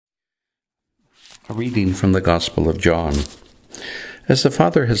A reading from the Gospel of John. As the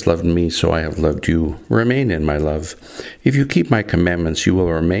Father has loved me, so I have loved you. Remain in my love. If you keep my commandments, you will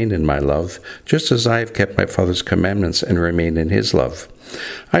remain in my love, just as I have kept my Father's commandments and remain in his love.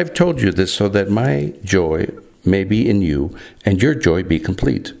 I have told you this so that my joy may be in you, and your joy be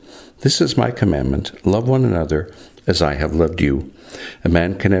complete. This is my commandment: love one another as I have loved you. A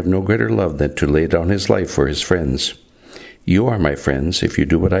man can have no greater love than to lay down his life for his friends. You are my friends if you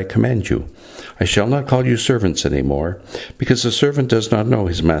do what I command you. I shall not call you servants any more, because the servant does not know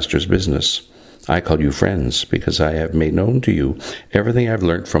his master's business. I call you friends, because I have made known to you everything I have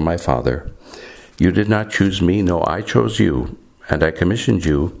learned from my Father. You did not choose me, no, I chose you, and I commissioned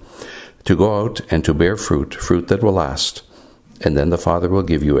you to go out and to bear fruit, fruit that will last. And then the Father will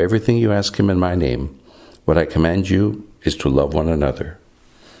give you everything you ask him in my name. What I command you is to love one another.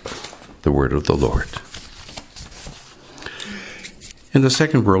 The word of the Lord. In the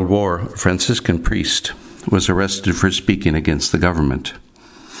Second World War, a Franciscan priest was arrested for speaking against the government.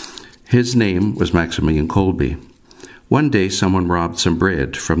 His name was Maximilian Kolbe. One day, someone robbed some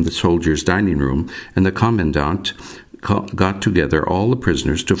bread from the soldiers' dining room, and the commandant got together all the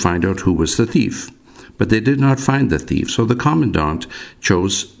prisoners to find out who was the thief. But they did not find the thief, so the commandant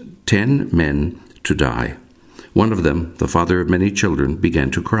chose 10 men to die. One of them, the father of many children,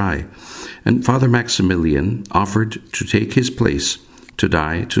 began to cry, and Father Maximilian offered to take his place to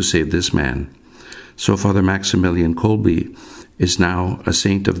die to save this man. So Father Maximilian Kolbe is now a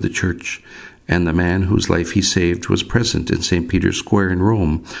saint of the Church, and the man whose life he saved was present in St. Peter's Square in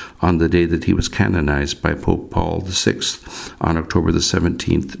Rome on the day that he was canonized by Pope Paul VI on October the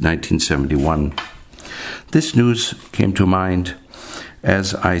 17th, 1971. This news came to mind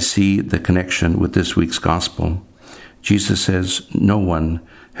as I see the connection with this week's Gospel. Jesus says, "No one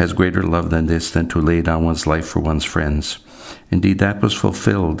has greater love than this, than to lay down one's life for one's friends." Indeed, that was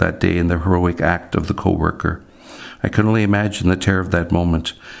fulfilled that day in the heroic act of the co-worker. I can only imagine the terror of that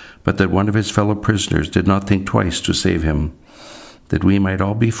moment, but that one of his fellow prisoners did not think twice to save him. That we might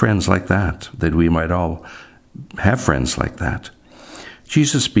all be friends like that we might all have friends like that.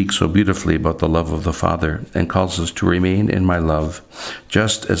 Jesus speaks so beautifully about the love of the Father and calls us to remain in my love,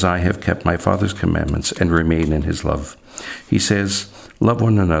 just as I have kept my Father's commandments and remain in his love. He says, "Love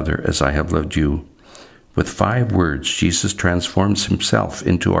one another as I have loved you." With 5 words, Jesus transforms himself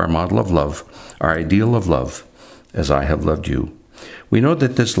into our model of love, our ideal of love, as I have loved you. We know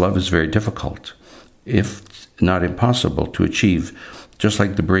that this love is very difficult, if not impossible, to achieve, just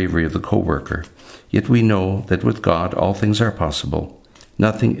like the bravery of the co-worker. Yet we know that with God all things are possible.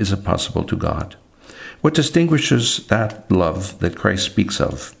 Nothing is impossible to God. What distinguishes that love that Christ speaks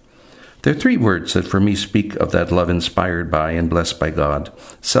of? There are 3 words that for me speak of that love inspired by and blessed by God: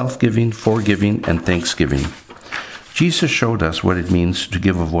 self-giving, forgiving, and thanksgiving. Jesus showed us what it means to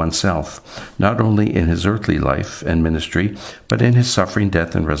give of oneself, not only in his earthly life and ministry, but in his suffering,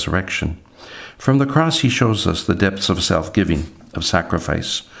 death, and resurrection. From the cross, he shows us the depths of self-giving, of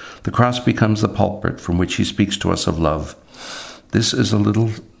sacrifice. The cross becomes the pulpit from which he speaks to us of love. This is a little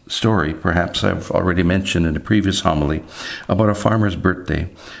story, perhaps I've already mentioned in a previous homily, about a farmer's birthday,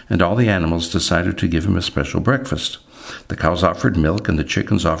 and all the animals decided to give him a special breakfast. The cows offered milk and the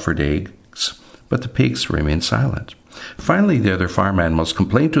chickens offered eggs, but the pigs remained silent. Finally, the other farm animals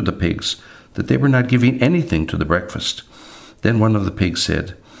complained to the pigs that they were not giving anything to the breakfast. Then one of the pigs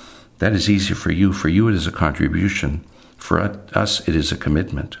said, "That is easy for you it is a contribution. For us it is a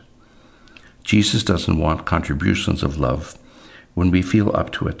commitment." Jesus doesn't want contributions of love when we feel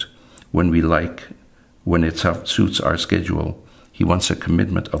up to it, when we like, when it suits our schedule. He wants a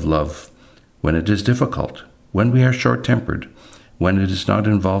commitment of love when it is difficult, when we are short-tempered, when it is not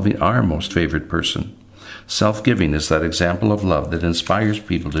involving our most favored person. Self-giving is that example of love that inspires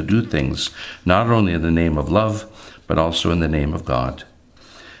people to do things not only in the name of love, but also in the name of God.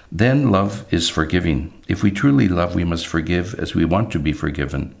 Then love is forgiving. If we truly love, we must forgive as we want to be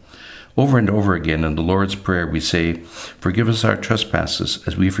forgiven. Over and over again in the Lord's Prayer we say, "Forgive us our trespasses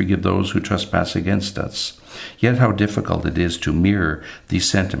as we forgive those who trespass against us." Yet how difficult it is to mirror these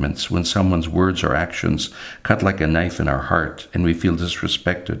sentiments when someone's words or actions cut like a knife in our heart and we feel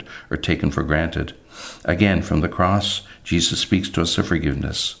disrespected or taken for granted. Again, from the cross, Jesus speaks to us of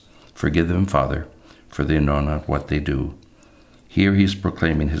forgiveness. "Forgive them, Father, for they know not what they do." Here he is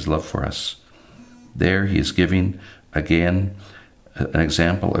proclaiming his love for us. There he is giving, again, an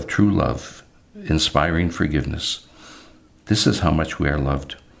example of true love, inspiring forgiveness. This is how much we are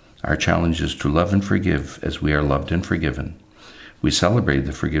loved. Our challenge is to love and forgive as we are loved and forgiven. We celebrate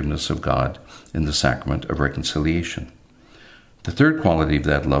the forgiveness of God in the sacrament of reconciliation. The third quality of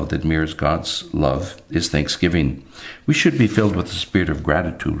that love that mirrors God's love is thanksgiving. We should be filled with the spirit of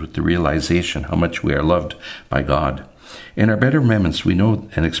gratitude, with the realization how much we are loved by God. In our better moments, we know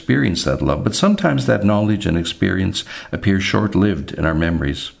and experience that love, but sometimes that knowledge and experience appear short-lived in our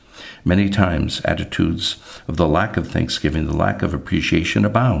memories. Many times, attitudes of the lack of thanksgiving, the lack of appreciation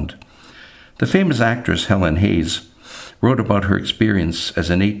abound. The famous actress Helen Hayes wrote about her experience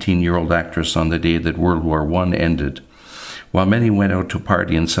as an 18-year-old actress on the day that World War I ended. While many went out to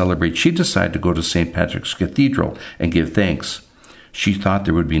party and celebrate, she decided to go to St. Patrick's Cathedral and give thanks. She thought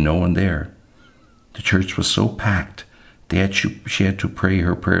there would be no one there. The church was so packed, she had to pray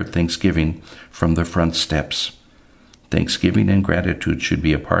her prayer of thanksgiving from the front steps. Thanksgiving and gratitude should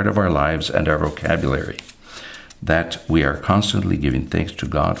be a part of our lives and our vocabulary, that we are constantly giving thanks to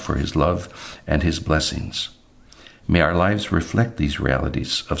God for His love and His blessings. May our lives reflect these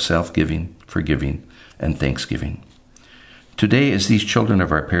realities of self-giving, forgiving, and thanksgiving. Today, as these children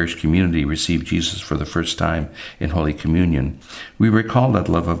of our parish community receive Jesus for the first time in Holy Communion, we recall that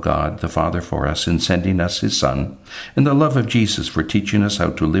love of God, the Father, for us in sending us His Son, and the love of Jesus for teaching us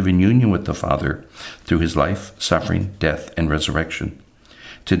how to live in union with the Father through His life, suffering, death, and resurrection.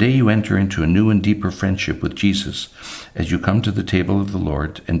 Today you enter into a new and deeper friendship with Jesus as you come to the table of the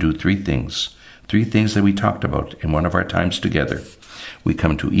Lord and do three things that we talked about in one of our times together. We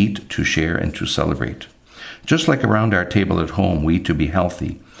come to eat, to share, and to celebrate. Just like around our table at home, we to be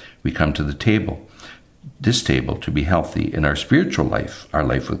healthy, we come to this table to be healthy in our spiritual life, our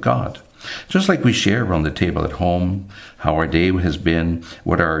life with God. Just like we share around the table at home, how our day has been,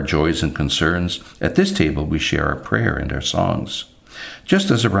 what are our joys and concerns, at this table we share our prayer and our songs.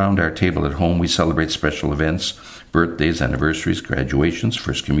 Just as around our table at home we celebrate special events, birthdays, anniversaries, graduations,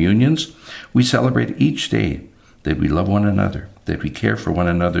 first communions, we celebrate each day that we love one another, that we care for one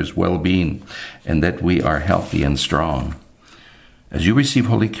another's well-being, and that we are healthy and strong. As you receive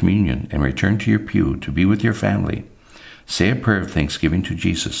Holy Communion and return to your pew to be with your family, say a prayer of thanksgiving to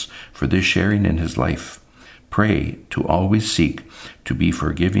Jesus for this sharing in His life. Pray to always seek to be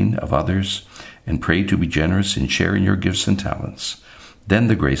forgiving of others, and pray to be generous in sharing your gifts and talents. Then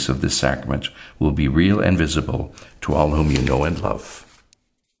the grace of this sacrament will be real and visible to all whom you know and love.